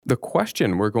The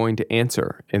question we're going to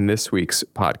answer in this week's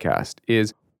podcast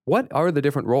is, what are the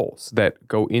different roles that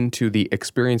go into the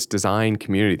experience design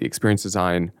community, the experience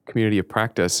design community of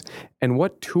practice, and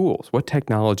what tools, what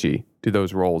technology do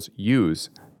those roles use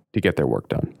to get their work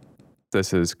done?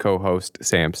 This is co-host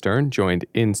Sam Stern, joined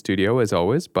in studio, as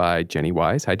always, by Jenny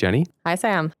Wise. Hi, Jenny. Hi,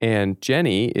 Sam. And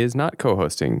Jenny is not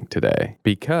co-hosting today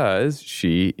because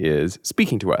she is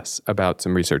speaking to us about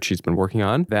some research she's been working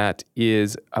on that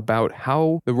is about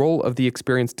how the role of the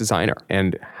experience designer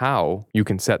and how you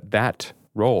can set that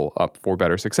role up for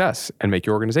better success and make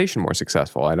your organization more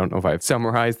successful. I don't know if I've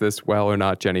summarized this well or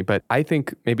not, Jenny, but I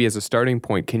think maybe as a starting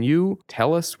point, can you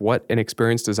tell us what an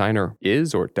experience designer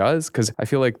is or does? Because I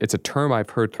feel like it's a term I've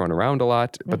heard thrown around a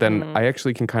lot, but then I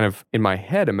actually can kind of, in my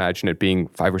head, imagine it being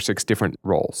 5 or 6 different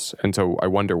roles. And so I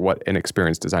wonder what an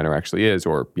experience designer actually is,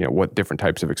 or what different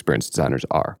types of experience designers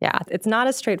are. Yeah, it's not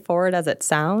as straightforward as it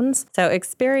sounds. So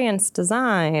experience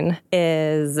design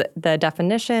is the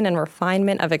definition and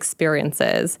refinement of experiences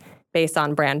based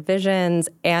on brand visions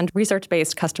and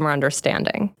research-based customer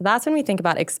understanding. That's when we think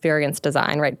about experience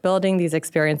design, right? Building these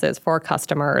experiences for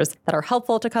customers that are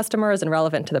helpful to customers and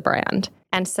relevant to the brand.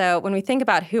 And so when we think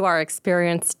about who are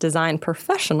experience design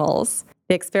professionals,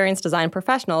 the experience design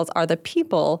professionals are the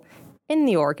people in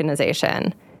the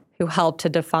organization who help to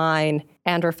define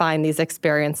and refine these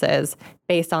experiences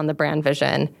based on the brand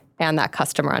vision and that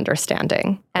customer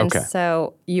understanding. And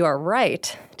so you are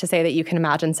right to say that you can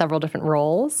imagine several different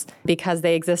roles because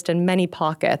they exist in many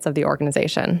pockets of the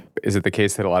organization. Is it the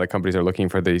case that a lot of companies are looking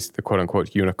for the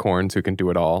quote-unquote unicorns who can do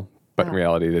it all? But in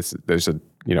reality, there's a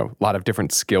lot of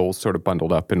different skills sort of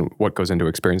bundled up in what goes into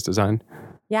experience design?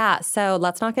 Yeah, so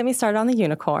let's not get me started on the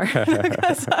unicorn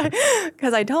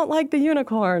because I don't like the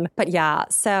unicorn. But yeah,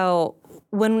 so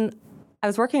when I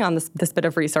was working on this bit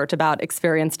of research about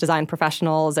experience design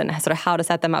professionals and sort of how to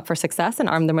set them up for success and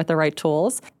arm them with the right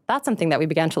tools. That's something that we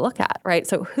began to look at, right?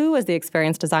 So who is the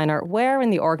experience designer? Where in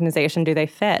the organization do they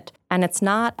fit? And it's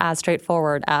not as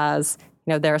straightforward as,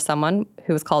 there's someone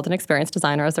who is called an experience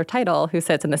designer as their title who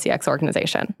sits in the CX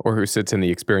organization. Or who sits in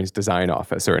the experience design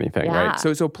office or anything, right?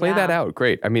 So play that out.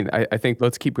 Great. I mean, I think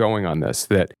let's keep going on this,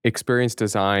 that experience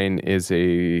design is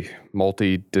a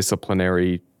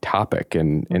multidisciplinary topic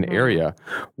and an area.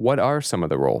 What are some of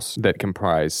the roles that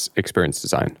comprise experience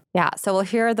design? Yeah, so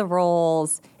here are the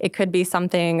roles. It could be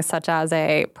something such as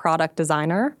a product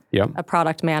designer, a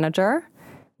product manager.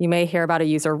 You may hear about a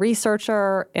user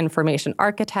researcher, information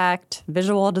architect,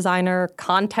 visual designer,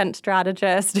 content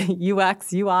strategist,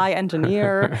 UX, UI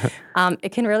engineer.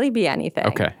 It can really be anything.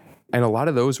 Okay. And a lot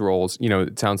of those roles,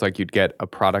 it sounds like you'd get a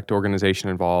product organization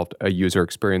involved, a user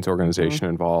experience organization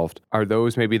involved. Are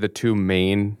those maybe the 2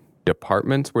 main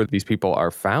departments where these people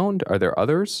are found? Are there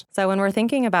others? So when we're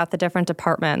thinking about the different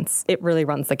departments, it really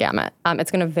runs the gamut.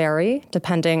 It's going to vary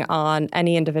depending on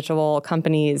any individual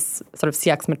company's sort of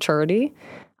CX maturity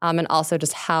and also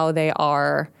just how they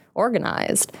are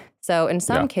organized. So in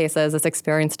some cases, this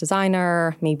experience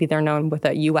designer, maybe they're known with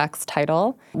a UX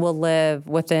title, will live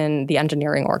within the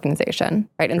engineering organization,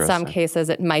 right? In some cases,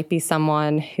 it might be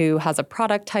someone who has a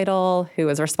product title, who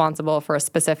is responsible for a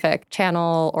specific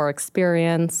channel or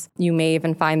experience. You may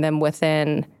even find them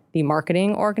within the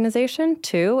marketing organization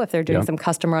too, if they're doing some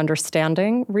customer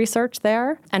understanding research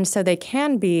there. And so they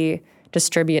can be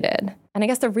distributed. And I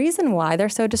guess the reason why they're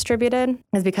so distributed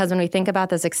is because when we think about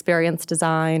this experience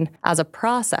design as a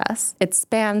process, it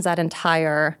spans that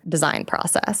entire design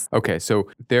process. Okay, so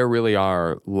there really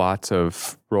are lots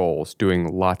of roles doing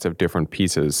lots of different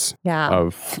pieces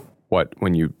of what,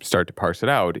 when you start to parse it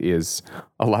out, is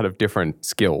a lot of different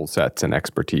skill sets and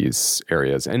expertise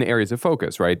areas and areas of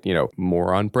focus, right?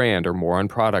 More on brand or more on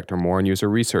product or more on user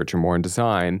research or more on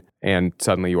design. And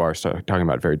suddenly you are talking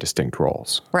about very distinct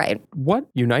roles. Right. What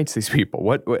unites these people?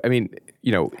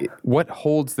 What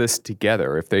holds this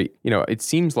together? If they, it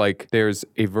seems like there's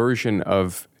a version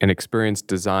of an experience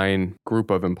design group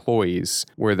of employees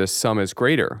where the sum is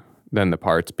greater than the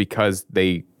parts because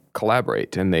they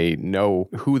collaborate and they know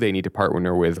who they need to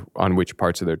partner with on which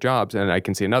parts of their jobs. And I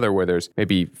can see another where there's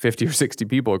maybe 50 or 60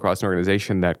 people across an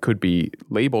organization that could be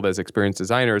labeled as experienced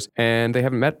designers and they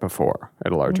haven't met before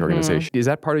at a large organization. Is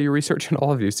that part of your research at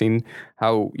all? Have you seen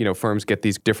how, firms get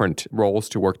these different roles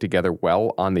to work together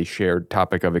well on the shared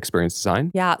topic of experience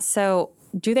design? Yeah. So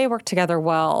do they work together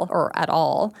well or at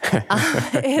all?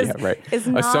 Is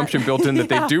not, assumption built in that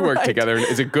they do work together.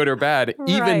 Is it good or bad?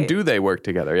 Even do they work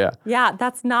together? Yeah. Yeah,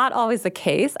 that's not always the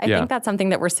case. I think that's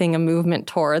something that we're seeing a movement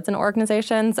towards in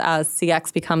organizations as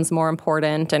CX becomes more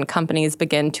important and companies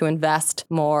begin to invest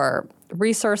more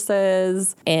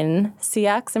resources in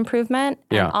CX improvement.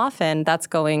 Yeah. And often that's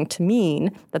going to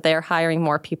mean that they are hiring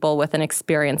more people with an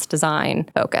experience design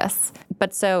focus.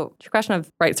 But so your question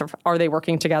of, right, so are they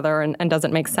working together and does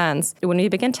it make sense? When we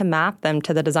begin to map them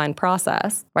to the design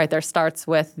process, right, there starts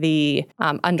with the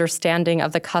understanding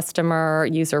of the customer,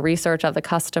 user research of the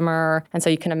customer. And so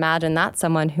you can imagine that's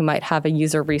someone who might have a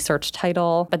user research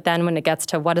title. But then when it gets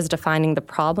to what is defining the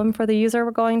problem for the user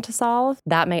we're going to solve,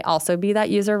 that may also be that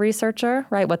user researcher,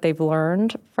 right, what they've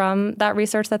learned from that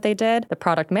research that they did. The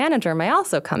product manager may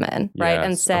also come in, right,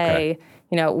 and say,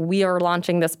 we are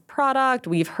launching this product.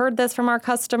 We've heard this from our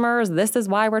customers. This is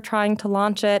why we're trying to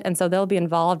launch it. And so they'll be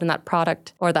involved in that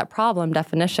product or that problem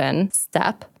definition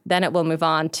step. Then it will move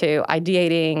on to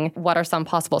ideating what are some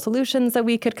possible solutions that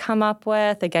we could come up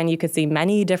with. Again, you could see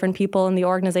many different people in the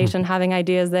organization having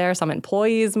ideas there. Some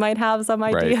employees might have some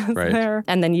ideas there.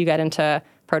 And then you get into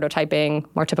prototyping,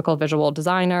 more typical visual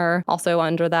designer, also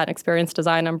under that experience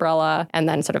design umbrella, and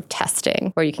then sort of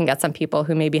testing, where you can get some people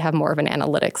who maybe have more of an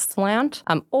analytics slant,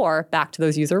 or back to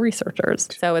those user researchers.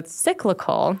 So it's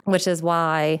cyclical, which is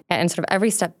why, and sort of every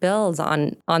step builds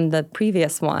on the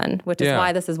previous one, which is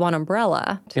why this is one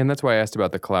umbrella. And that's why I asked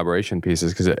about the collaboration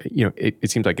pieces, because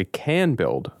it seems like it can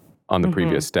build on the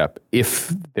previous step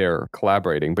if they're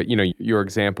collaborating. But, your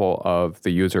example of the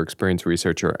user experience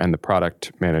researcher and the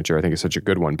product manager, I think is such a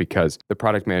good one, because the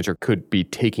product manager could be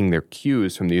taking their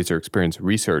cues from the user experience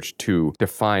research to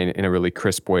define in a really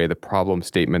crisp way the problem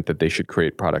statement that they should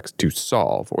create products to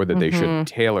solve, or that they should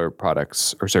tailor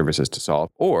products or services to solve.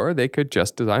 Or they could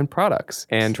just design products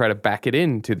and try to back it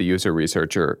into the user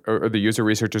researcher, or the user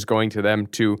researchers going to them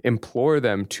to implore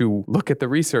them to look at the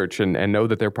research and know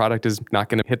that their product is not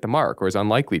going to hit the mark or is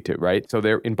unlikely to, right? So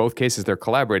they're, in both cases, they're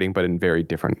collaborating, but in very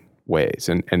different ways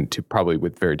and to probably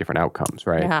with very different outcomes,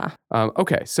 right? Yeah.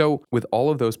 Okay, so with all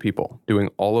of those people doing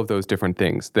all of those different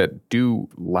things that do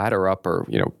ladder up or,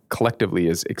 collectively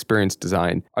as experience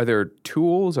design, are there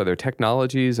tools, are there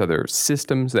technologies, are there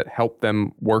systems that help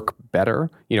them work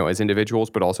better, as individuals,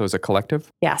 but also as a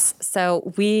collective? Yes.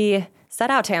 So we set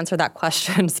out to answer that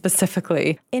question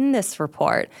specifically in this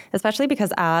report, especially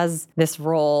because as this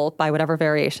role, by whatever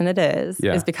variation it is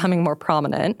becoming more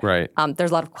prominent, right.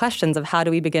 There's a lot of questions of how do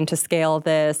we begin to scale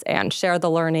this and share the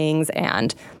learnings,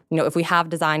 and if we have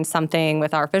designed something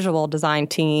with our visual design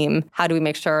team, how do we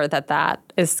make sure that that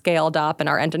is scaled up and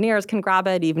our engineers can grab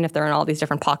it, even if they're in all these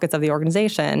different pockets of the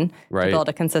organization, to build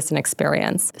a consistent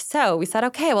experience. So we said,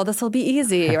 okay, well, this will be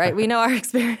easy, right? We know our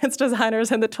experience designers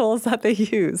and the tools that they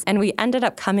use. And we ended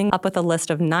up coming up with a list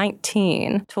of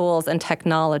 19 tools and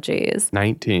technologies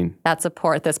 19 that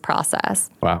support this process.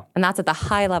 Wow. And that's at the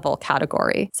high level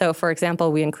category. So for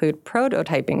example, we include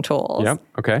prototyping tools. Yep.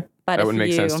 Okay. But that would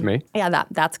make sense to me. Yeah,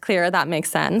 that's clear. That makes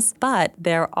sense. But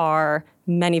there are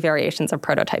many variations of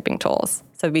prototyping tools.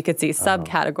 So we could see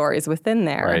subcategories within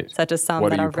there, such as some what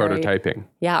that are you are very, prototyping?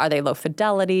 Are they low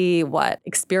fidelity? What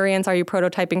experience are you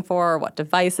prototyping for? What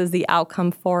device is the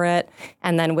outcome for it?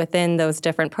 And then within those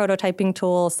different prototyping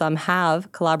tools, some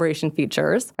have collaboration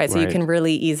features, right? So you can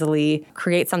really easily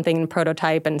create something in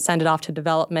prototype and send it off to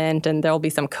development, and there'll be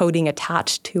some coding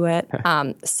attached to it.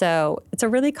 So it's a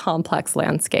really complex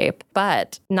landscape.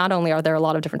 But not only are there a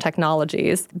lot of different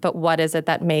technologies, but what is it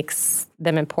that makes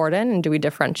them important, and do we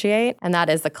differentiate? And that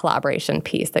is the collaboration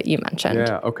piece that you mentioned.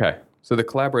 Yeah, okay. So the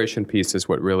collaboration piece is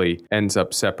what really ends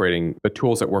up separating the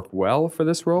tools that work well for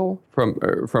this role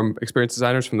from experienced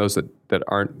designers from those that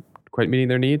aren't quite meeting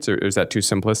their needs, or is that too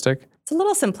simplistic? It's a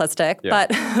little simplistic,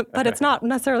 but it's not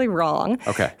necessarily wrong.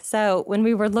 Okay. So when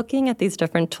we were looking at these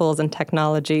different tools and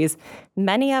technologies,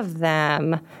 many of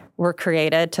them were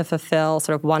created to fulfill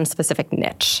sort of one specific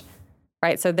niche,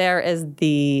 right? So there is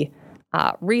the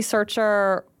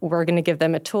researcher. We're going to give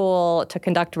them a tool to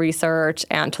conduct research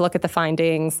and to look at the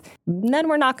findings. Then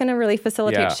we're not going to really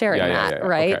facilitate sharing that,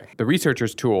 right? Okay. The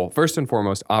researcher's tool, first and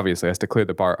foremost, obviously has to clear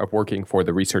the bar of working for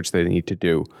the research they need to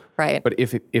do. Right. But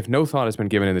if no thought has been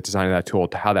given in the design of that tool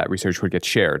to how that research would get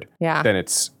shared, then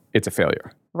it's a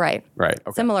failure. Right. Right.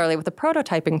 Okay. Similarly, with the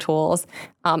prototyping tools,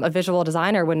 a visual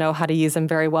designer would know how to use them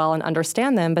very well and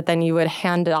understand them, but then you would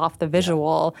hand off the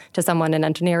visual to someone in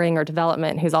engineering or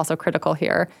development who's also critical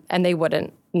here, and they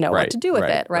wouldn't know what to do with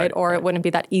it, right? Or it wouldn't be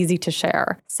that easy to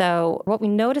share. So what we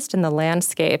noticed in the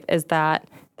landscape is that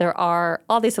there are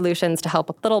all these solutions to help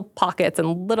with little pockets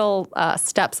and little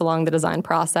steps along the design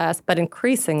process, but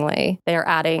increasingly they are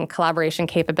adding collaboration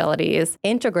capabilities,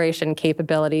 integration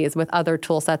capabilities with other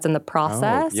tool sets in the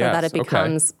process so that it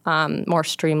becomes more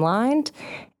streamlined.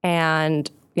 And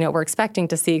we're expecting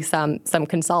to see some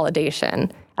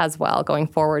consolidation as well going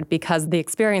forward because the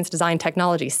experience design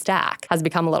technology stack has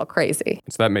become a little crazy.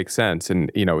 So that makes sense.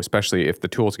 And, especially if the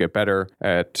tools get better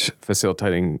at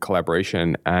facilitating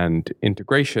collaboration and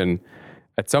integration,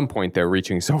 at some point they're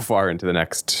reaching so far into the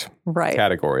next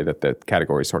category that the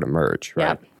categories sort of merge,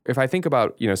 right? Yep. If I think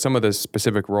about, some of the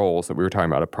specific roles that we were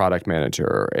talking about, a product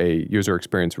manager, a user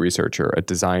experience researcher, a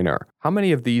designer, how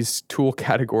many of these tool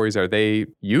categories are they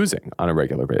using on a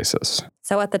regular basis?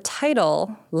 So at the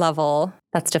title level,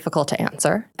 that's difficult to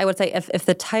answer. I would say if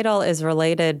the title is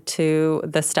related to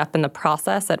the step in the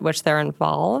process at which they're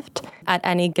involved, at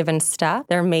any given step,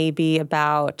 there may be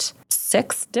about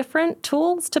 6 different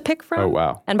tools to pick from. Oh,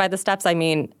 wow. And by the steps, I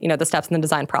mean, the steps in the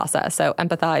design process. So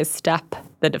empathize step,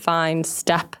 the define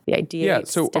step, the idea. Yeah.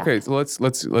 So step. okay. So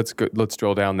let's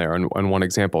drill down there on one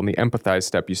example. In the empathize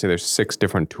step, you say there's 6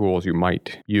 different tools you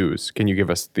might use. Can you give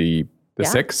us the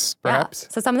 6, perhaps? Yeah.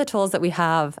 So some of the tools that we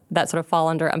have that sort of fall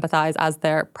under empathize as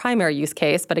their primary use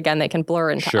case, but again, they can blur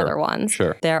into other ones.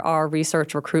 Sure. There are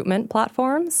research recruitment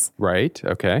platforms. Right.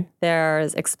 Okay.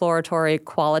 There's exploratory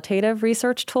qualitative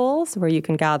research tools where you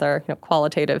can gather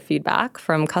qualitative feedback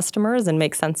from customers and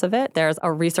make sense of it. There's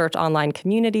a research online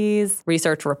communities,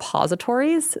 research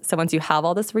repositories. So once you have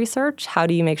all this research, how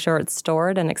do you make sure it's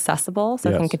stored and accessible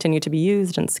so it can continue to be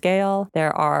used and scale?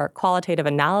 There are qualitative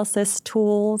analysis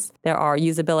tools. There are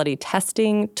usability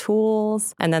testing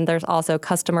tools. And then there's also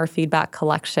customer feedback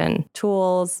collection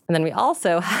tools. And then we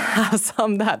also have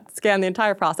some that scan the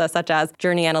entire process, such as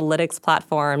journey analytics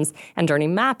platforms and journey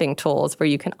mapping tools, where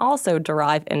you can also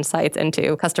derive insights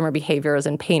into customer behaviors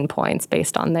and pain points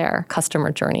based on their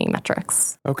customer journey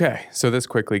metrics. Okay. So this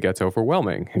quickly gets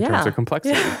overwhelming in terms of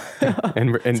complexity.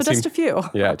 and so just a few.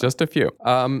 Yeah, just a few.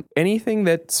 Anything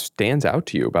that stands out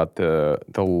to you about the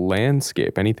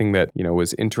landscape? Anything that,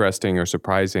 was interesting or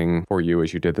surprising for you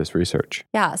as you did this research?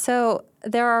 Yeah, so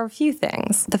there are a few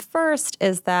things. The first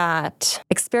is that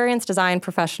experience design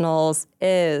professionals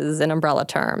is an umbrella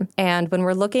term. And when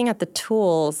we're looking at the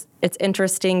tools, it's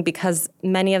interesting because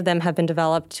many of them have been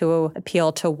developed to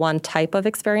appeal to one type of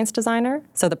experience designer.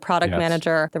 So the product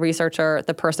manager, the researcher,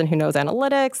 the person who knows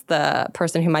analytics, the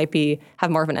person who might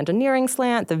have more of an engineering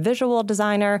slant, the visual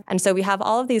designer. And so we have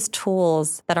all of these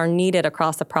tools that are needed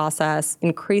across the process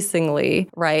increasingly,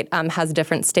 right, has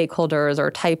different stakeholders or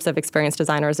types of experience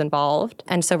designers involved.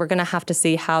 And so we're going to have to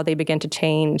see how they begin to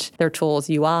change their tools'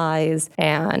 UIs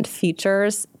and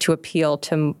features to appeal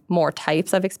to more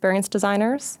types of experience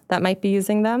designers that might be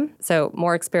using them. So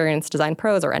more experienced design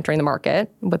pros are entering the market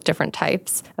with different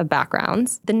types of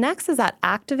backgrounds. The next is that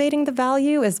activating the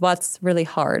value is what's really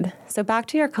hard. So back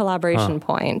to your collaboration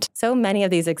point. So many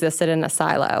of these existed in a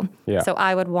silo. Yeah. So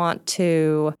I would want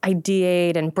to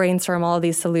ideate and brainstorm all of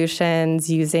these solutions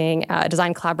using a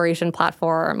design collaboration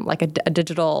platform like a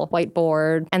digital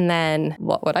whiteboard. And then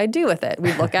what would I do with it?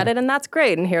 We'd look at it and that's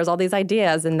great. And here's all these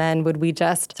ideas. And then would we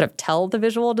just sort of tell the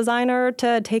visual designer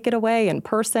to take it away in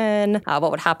person?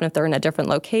 What would happen if they're in a different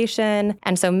location?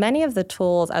 And so many of the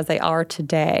tools as they are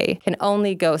today can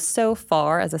only go so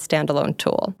far as a standalone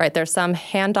tool, right? There's some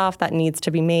handoff that needs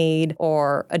to be made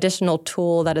or additional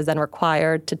tool that is then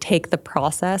required to take the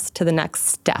process to the next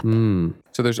step.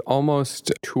 So there's almost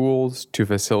tools to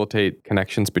facilitate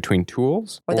connections between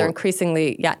tools? Or there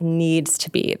increasingly, needs to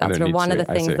be. That's sort of one of the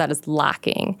things that is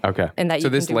lacking. Okay. And so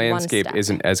this landscape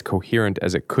isn't as coherent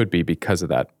as it could be because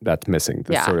of that's missing,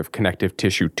 the sort of connective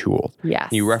tissue tool. Yes.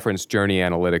 You referenced journey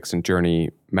analytics and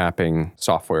journey mapping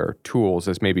software tools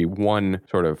as maybe one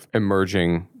sort of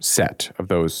emerging set of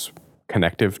those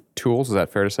connective tools. Is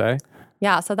that fair to say?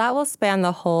 Yeah, so that will span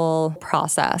the whole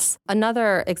process.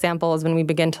 Another example is when we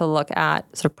begin to look at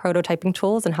sort of prototyping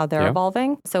tools and how they're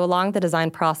evolving. So along the design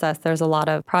process, there's a lot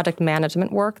of project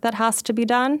management work that has to be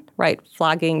done, right?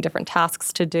 Flagging different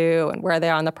tasks to do and where they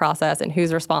are in the process and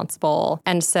who's responsible.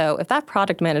 And so if that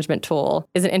project management tool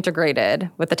isn't integrated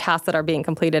with the tasks that are being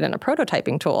completed in a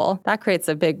prototyping tool, that creates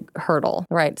a big hurdle,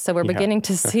 right? So we're beginning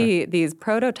to see these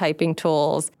prototyping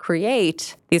tools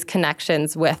create these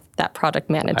connections with that project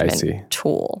management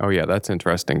tool. Oh, yeah, that's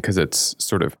interesting because it's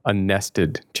sort of a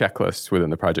nested checklist within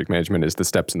the project management is the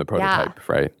steps in the prototype,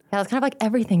 right? Yeah, it's kind of like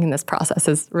everything in this process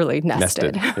is really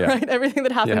nested. Right? Everything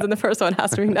that happens in the first one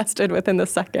has to be nested within the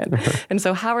second. And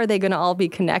so how are they going to all be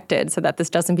connected so that this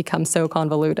doesn't become so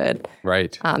convoluted?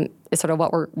 Right. Is sort of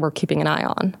what we're keeping an eye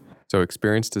on. So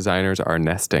experienced designers are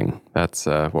nesting. That's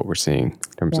what we're seeing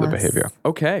in terms of the behavior.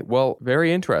 Okay, well,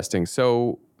 very interesting.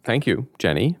 So thank you,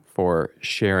 Jenny, for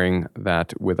sharing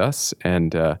that with us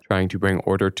and trying to bring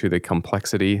order to the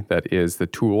complexity that is the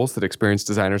tools that experience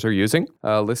designers are using.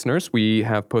 Listeners, we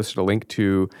have posted a link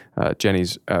to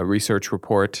Jenny's research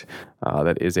report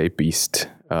that is a beast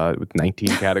with 19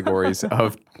 categories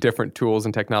of different tools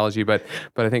and technology, but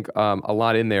I think a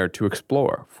lot in there to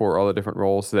explore for all the different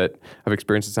roles that of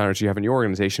experienced designers you have in your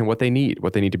organization, what they need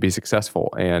to be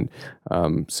successful, and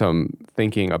some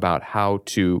thinking about how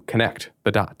to connect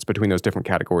the dots between those different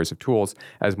categories of tools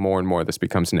as more and more this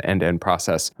becomes an end-to-end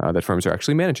process that firms are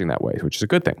actually managing that way, which is a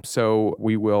good thing. So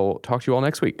we will talk to you all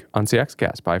next week on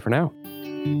CXcast. Bye for now.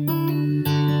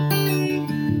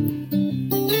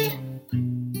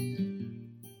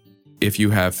 If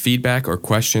you have feedback or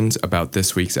questions about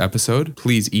this week's episode,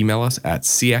 please email us at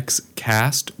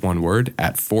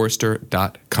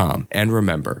cxcast@forrester.com. And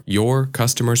remember, your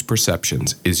customer's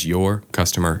perceptions is your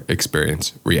customer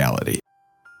experience reality.